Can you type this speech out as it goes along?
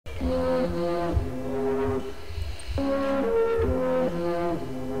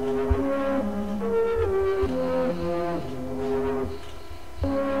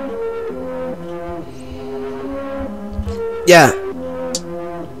Yeah.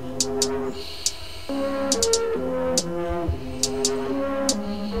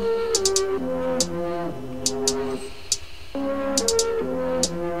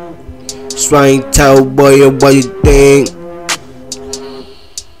 Trying to tell boy what you think.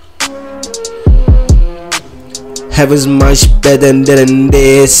 Heaven's much better than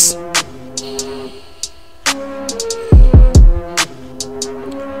this.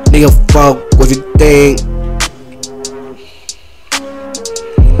 Nigga, fuck what you think.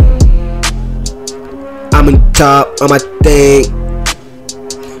 I'm on top of my thing.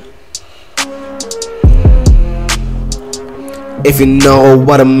 If you know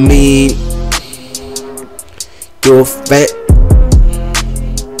what I mean, you're fat.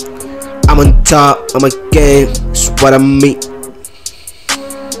 I'm on top of my game, that's what I mean.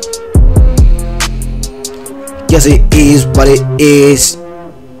 Yes, it is what it is.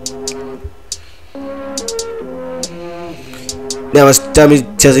 Now it's time to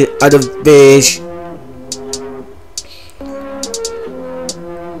tell the other fish.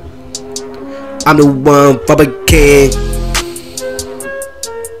 I'm the one for the king.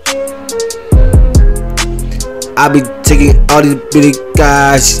 I be taking all these pretty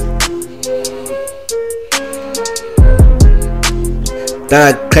guys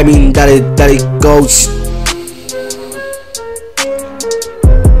that are claiming that it goes.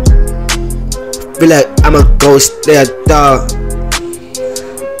 Feel like I'm a ghost, they a dog.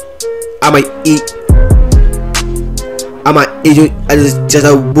 I might eat you as just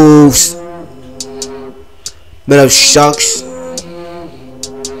a wolves made of sharks,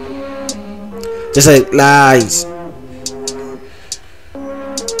 just like lies.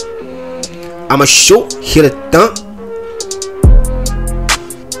 I'ma shoot, hit a thump.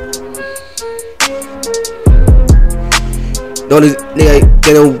 No, this nigga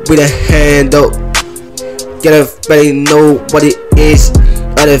get him with a hand up. Get everybody know what it is.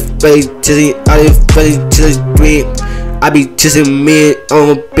 Everybody chasing, everybody chasing dream. I be chasing me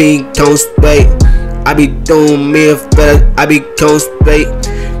on a pink tone spray. I be doing me better, I be tone spray.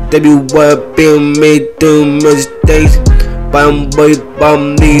 They be working me doing mistakes. But I'm worried about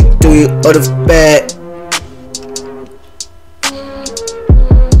me doing all the bad.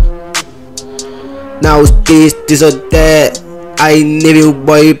 Now it's this or that. I ain't even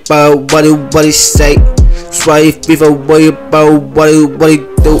worried about what it say. So if I worry about what it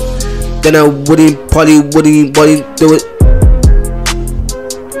do, then I wouldn't do it.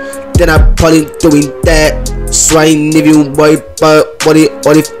 Then I probably doing that. So I ain't even worried about all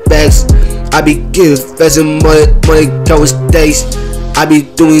the facts. I be giving fashion money those days. I be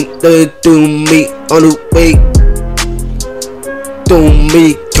doing me on the way. Doing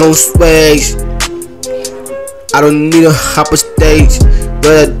me those ways. I don't need a hopper stage, but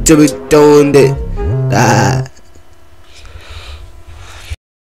I do be doing it.